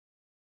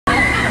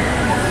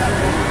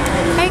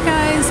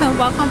and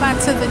welcome back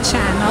to the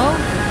channel.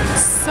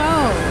 So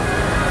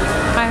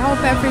I hope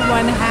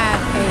everyone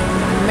had a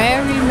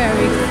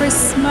Merry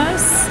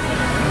Christmas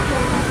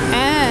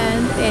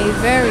and a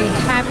very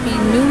Happy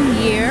New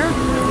Year,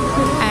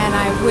 and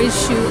I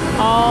wish you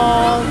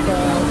all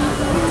the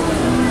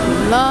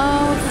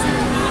love,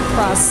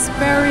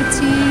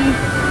 prosperity,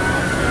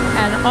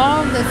 and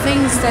all the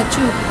things that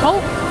you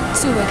hope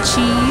to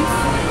achieve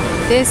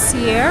this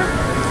year.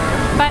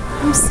 But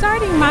I'm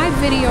starting my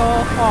video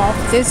off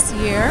this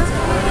year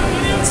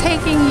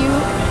taking you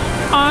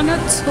on a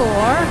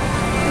tour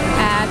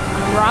at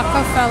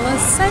Rockerfeller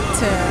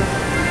Center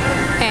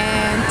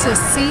and to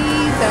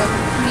see the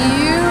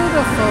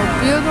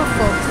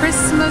beautiful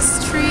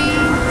Christmas tree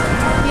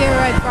here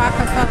at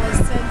Rockerfeller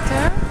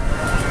Center.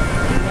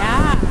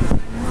 Yeah.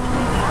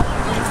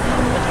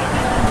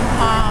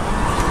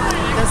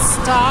 The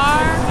star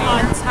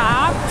on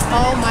top,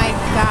 oh my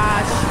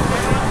gosh.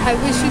 I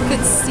wish you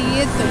could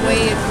see it the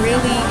way it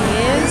really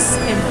is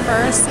in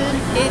person.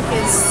 It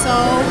is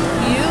so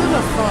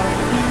beautiful.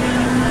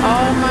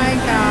 Oh my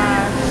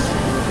gosh.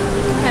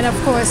 And of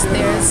course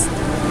there's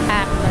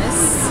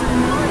Atlas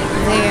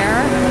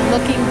there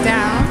looking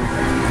down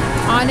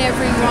on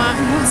everyone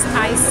who's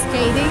ice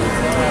skating.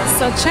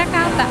 So check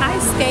out the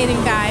ice skating,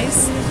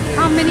 guys.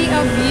 How many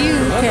of you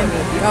can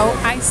go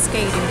ice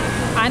skating?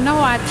 I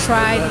know I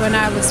tried when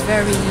I was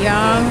very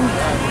young,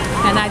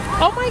 and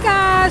oh my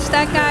gosh,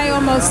 that guy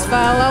almost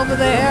fell over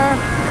there.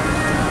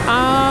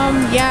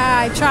 Yeah,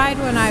 I tried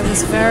when I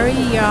was very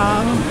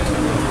young,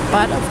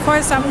 but of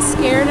course I was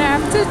scared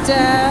after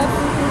death.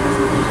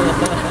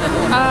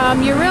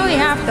 You really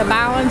have to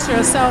balance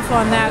yourself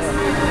on that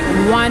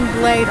one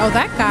blade. Oh,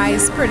 that guy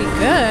is pretty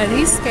good.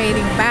 He's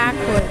skating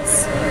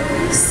backwards.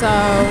 So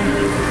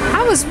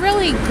I was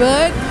really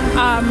good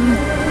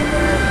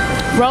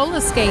roller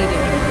skating.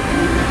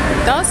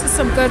 Those are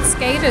some good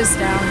skaters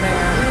down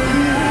there.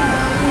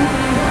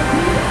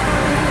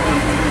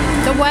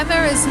 The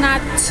weather is not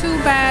too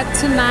bad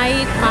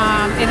tonight.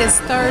 It is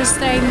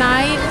Thursday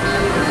night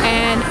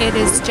and it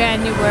is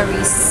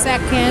January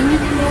 2nd.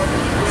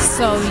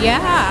 So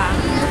yeah,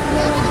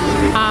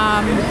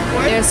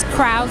 there's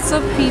crowds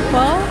of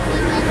people.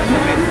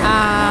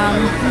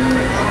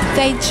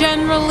 They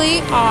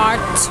generally are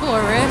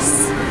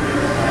tourists.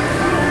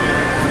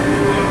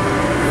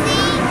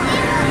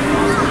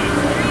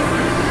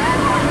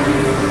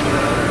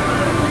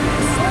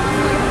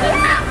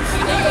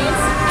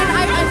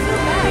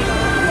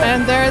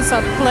 And there's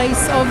a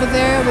place over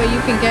there where you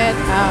can get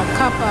a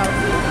cup of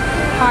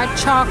hot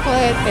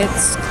chocolate.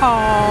 It's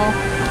called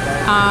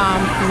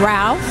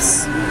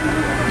Ralph's.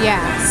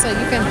 Yeah, so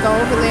you can go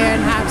over there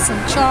and have some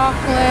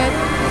chocolate.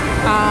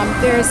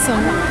 There's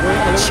some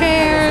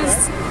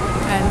chairs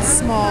and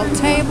small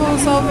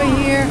tables over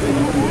here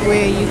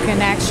where you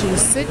can actually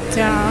sit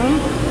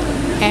down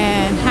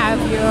and have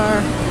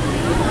your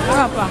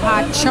cup of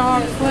hot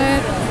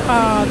chocolate.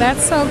 Oh,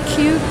 that's so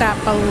cute,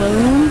 that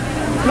balloon.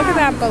 Look at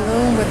that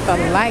balloon with the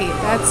light.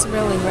 That's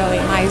really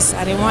nice.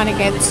 I didn't want to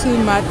get too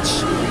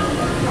much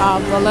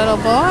of the little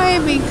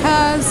boy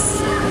because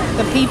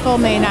the people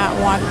may not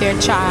want their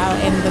child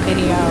in the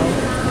video.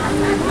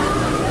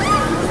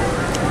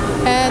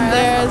 And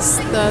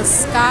there's the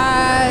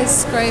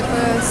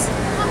skyscrapers.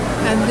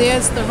 And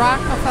there's the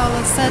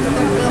Rockefeller Center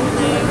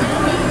building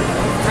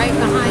right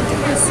behind the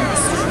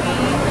Christmas tree.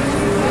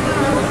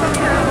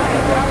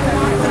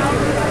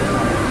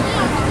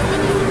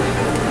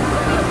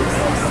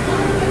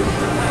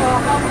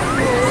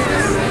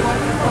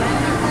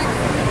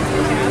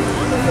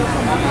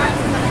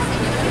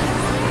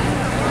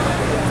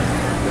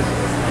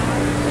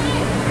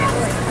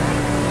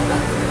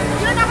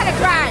 You don't know how to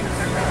drive.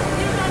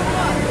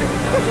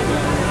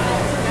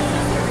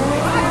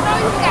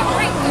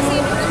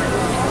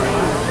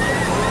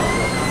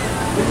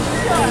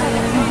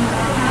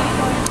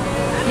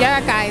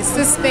 Yeah, guys,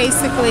 this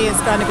basically is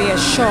going to be a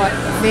short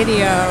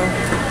video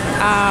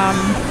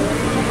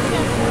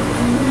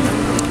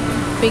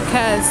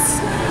because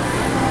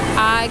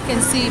I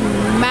can see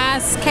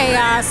mass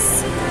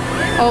chaos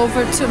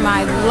over to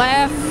my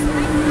left.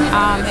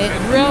 It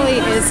really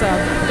is a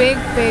big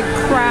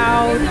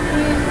crowd,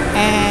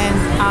 and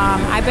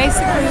I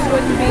basically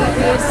wouldn't be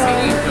able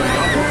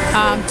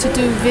to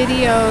do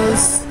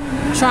videos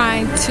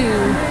trying to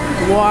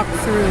walk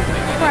through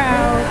the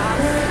crowd.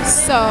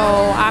 So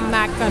I'm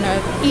not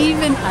gonna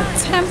even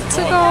attempt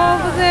to go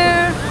over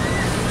there.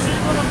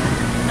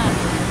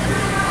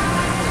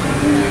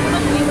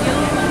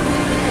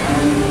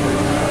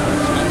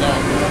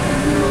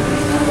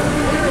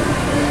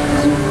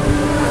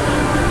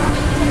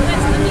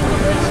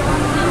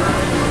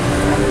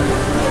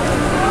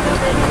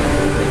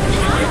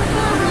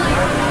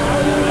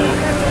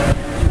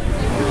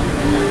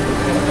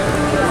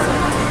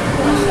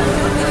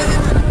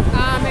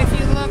 If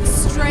you look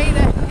straight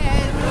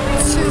ahead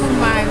to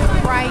my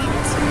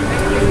right,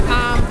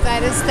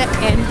 that is the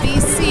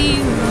NBC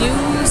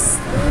News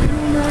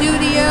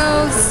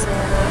studios,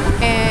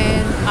 and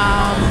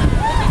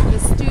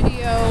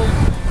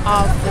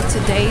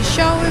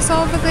show is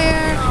over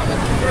there.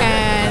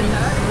 And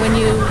when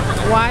you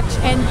watch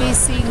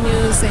NBC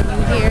News and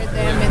you hear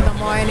them in the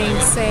morning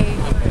say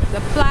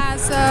the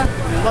plaza,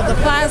 well, the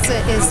plaza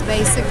is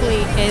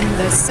basically in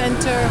the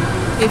center.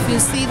 If you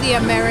see the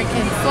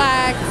American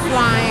flag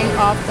flying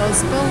off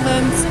those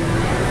buildings,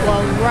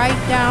 well,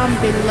 right down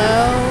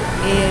below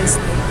is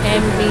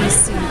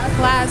NBC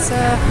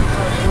Plaza,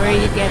 where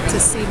you get to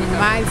see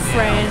my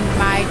friend,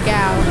 my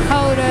gal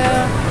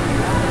Hoda,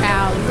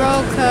 Al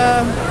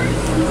Roca,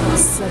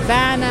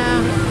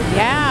 Savannah.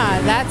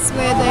 Yeah, that's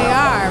where they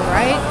are,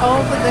 right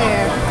over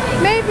there.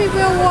 Maybe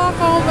we'll walk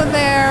over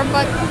there,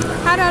 but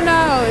I don't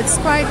know. It's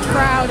quite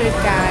crowded,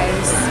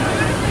 guys.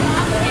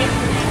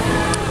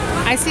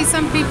 I see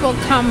some people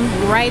come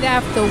right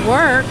after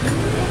work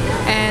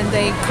and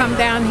they come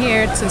down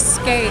here to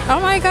skate. Oh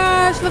my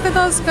gosh, look at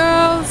those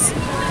girls.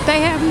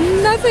 They have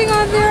nothing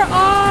on their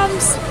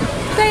arms.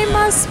 They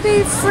must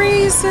be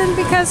freezing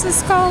because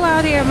it's cold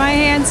out here. My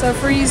hands are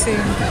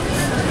freezing.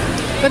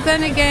 But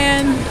then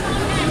again,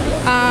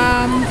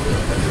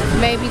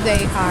 maybe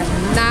they are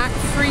not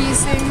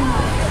freezing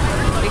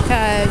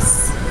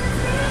because,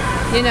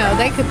 you know,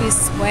 they could be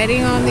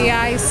sweating on the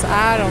ice.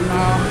 I don't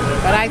know.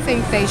 But I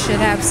think they should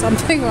have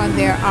something on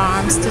their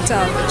arms, to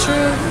tell the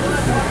truth.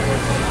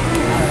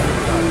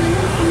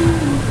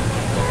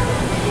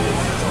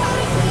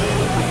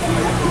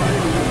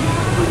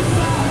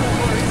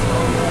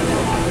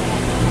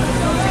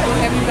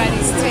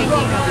 Everybody's taking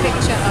a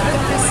picture of the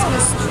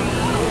Christmas tree.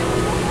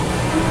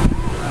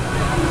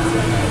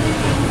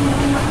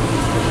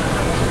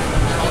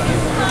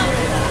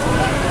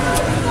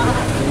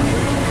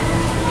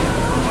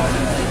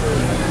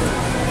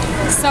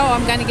 So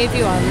I'm going to give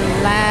you a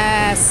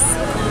last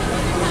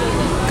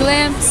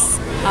glimpse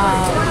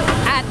of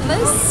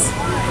Atlas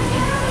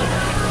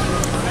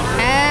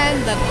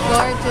and the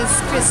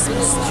gorgeous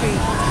Christmas tree.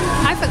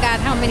 I forgot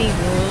how many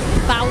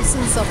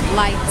thousands of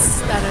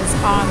lights that is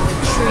on the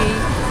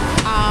tree.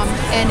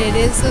 And it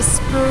is a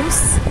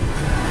spruce.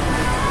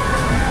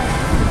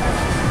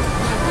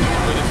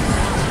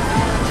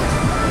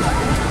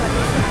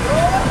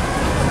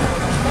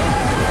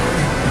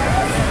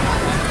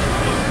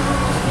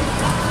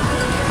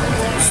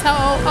 So,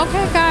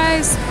 okay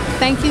guys,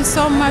 thank you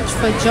so much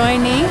for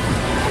joining.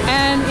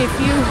 And if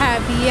you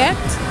have yet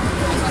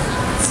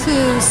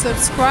to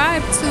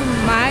subscribe to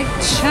my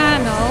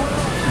channel,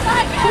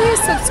 please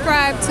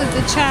subscribe to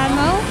the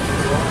channel.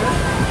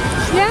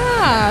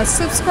 Yeah,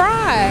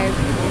 subscribe.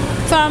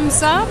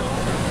 Thumbs up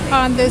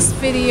on this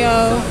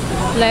video.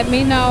 Let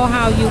me know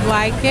how you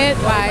like it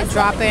by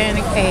dropping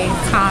a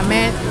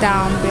comment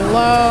down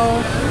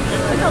below.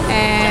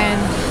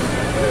 And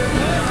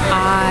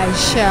I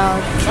shall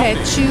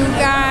catch you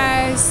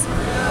guys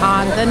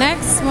on the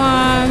next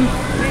one.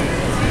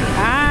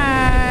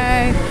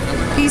 Bye.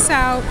 Peace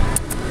out.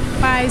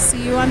 Bye.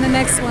 See you on the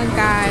next one,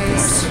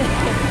 guys.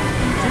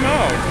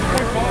 No,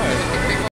 2.5.